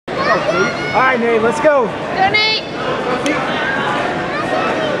All right, Nate, let's go. Go, Nate.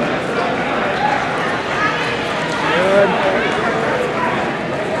 Good.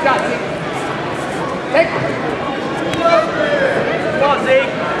 Got Zeke. Take it. Come on,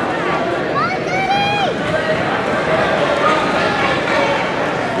 Zeke.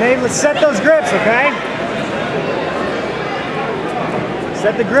 Nate, let's set those grips, okay?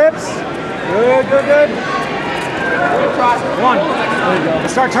 Set the grips. Good, good, good. One. There you go.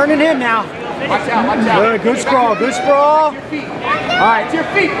 Start turning in now. Watch out, watch out. Good, good sprawl, good sprawl. Your feet. All right. To your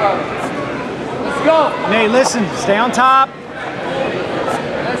feet, brother. Let's go. Nate, listen, stay on top.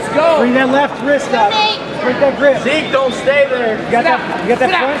 Let's go. Bring that left wrist up. Bring that grip. Zeke, don't stay there. You got that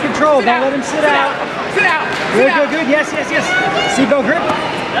front control. Don't let him sit out. Sit out. Good, good, good. Yes, yes, yes. Seatbelt grip.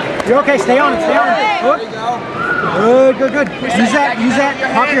 You're okay. Stay on it. Stay on it. Hook. Good, good, good. Use that. Use that.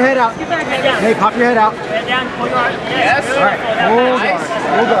 Pop your head out. Hey, pop your head out. Head down. Pull your arm. Yes. All right. Hold guard.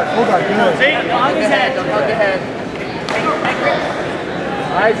 Hold guard. Hold guard. Good. Don't hug your head. Don't hug your head.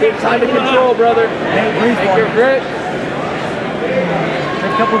 All right, Zeke. Time to control, brother. Hey, breathe Take for your it. grip.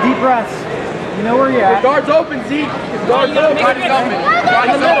 Take a couple deep breaths. You know where you're Your at. guard's open, Zeke. Your guard's open. Guard's open.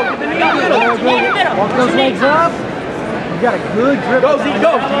 Guard's open. Get the knee in the middle. Walk those legs up. You got a good grip. Go, Zeke,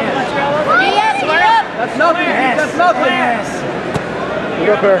 go. Yes, get up. That's nothing. Yes. That's nothing. Yes.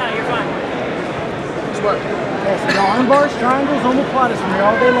 You're fine. You're fine. Yes. The arm bars, triangles, omoplatus from here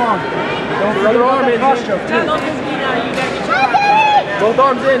all day long. Don't forget other about arm that in, cross Zeke. stroke too. Now, don't just be now. You gotta get your arm right now. Both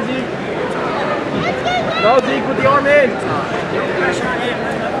arms in, Zeke. No, Zeke, with the arm in. Pressure on him.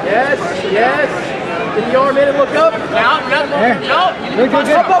 Yes, yes. Get the arm in and look up. Now, There. no. Good, good,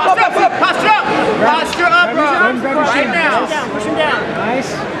 good. Up. Posture up. Posture up, bro. Grab your Right shin. now. Push him down. Nice.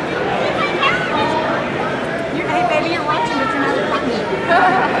 Hey, baby, you're watching, but you're not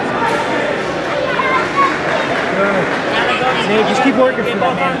looking. Good. Nate, just keep working for that,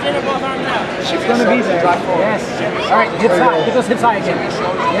 Both man. arms in or both arms out. It's gonna be there. Yes. All right, hips high. Get those hips high again.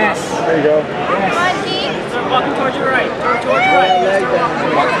 Yes. There you go. Yes. Come on, Zeke. Start walking towards your right. Towards your right.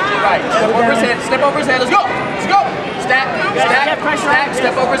 Walk to your right. Step over his head. Step over his head. Let's go. Let's go. Stack. Stack.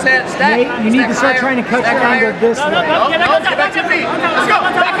 Step over his head. Stack. Nate, you need to start trying to cut your angle this way. Get back to your feet. Let's go.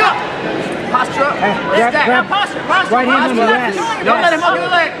 Back up. Posture up. Grab right hand on the rest. Don't let him open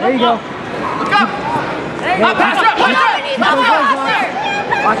the leg. There you go. Look up. Posture up.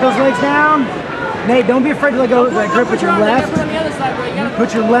 Lock those legs down. Nate, don't be afraid to let go of that grip with your left. On the other side, bro. You gotta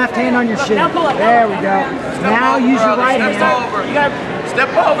Put your left hand on your shin. There we go. Now use your right hand. You gotta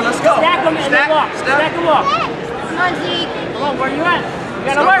Step over. Let's go. stack them and then walk. Stack and walk. Come on, Zeke. Come on, where are you at? You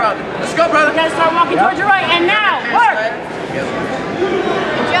Let's gotta go, work. brother. Let's go, brother. You gotta start walking towards your right. And now, work.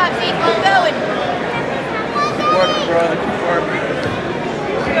 Good job, Zeke. Keep going. Keep working, brother. Keep working.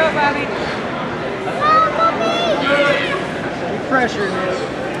 Let's go, Bobby. Pressure, Nate.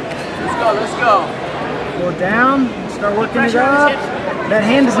 Let's go. Let's go. Go down. Start working it Pressure on up. his hips. That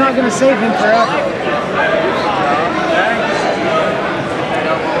hand is not going to save him forever.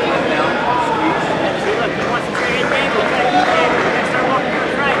 Look, he wants to carry his ankle. You gotta keep it. You gotta start walking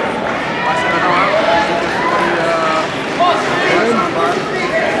towards your right.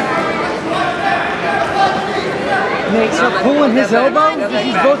 Nate, start pulling his elbow. Just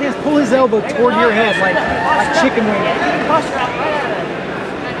use both hands. Pull his elbow toward your head like chicken wing. Posture out right out of there.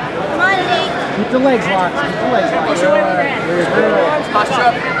 Come on, Zeke. Keep the legs locked. Keep the legs locked. Push away with your hands. Posture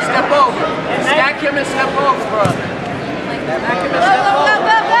up. Step over. Stack him and step over, brother. Stack him and Go, step go, over.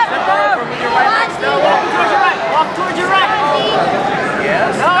 go, go, go. Step over with your right leg. Step Walk over. towards your right. Walk towards your right.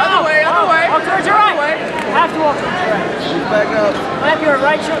 Yes. No, Other way. Other way. Walk towards your right. Have to walk towards your right. Back up. Have your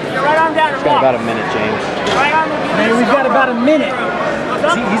right shoulder, your right arm down and walk. Got about a minute, James. Your right arm will give Man, you we've got about a minute.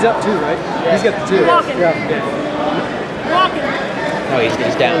 He's up too, right? He's got the two. walking. Yeah. Walking. No, he's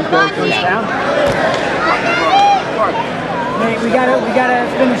down. Come on, Zeke. Down. Nate, we gotta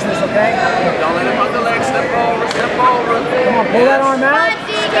finish this, okay? Don't let him hug the leg. Step over. Step over. Come on, pull that arm Come out. on,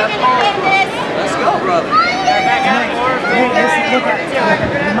 Zeke. You're gonna get this. Let's go, brother. Back out. Nate, listen, look at it.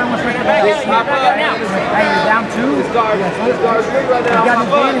 You might want to stretch your back. Back out now. Hey, you're down two. His guard's good right You now. got an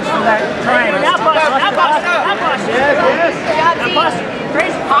advantage from that triangle. Now posture. Now posture. Now posture. Yes, yes. Good job, Now Zeke. posture.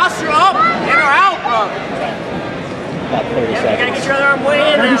 Crazy. Posture up. In or out, brother. About 30 You gotta seconds. get your other arm way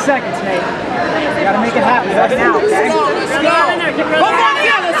in 30 now. seconds, Nate. You gotta make it happen right now, Let's okay? go. Let's go. Keep your other arm in there. Keep your other Come arm on, in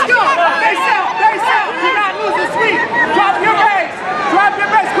there. let's go. Face out. Face out. You're not losing sweet. Drop your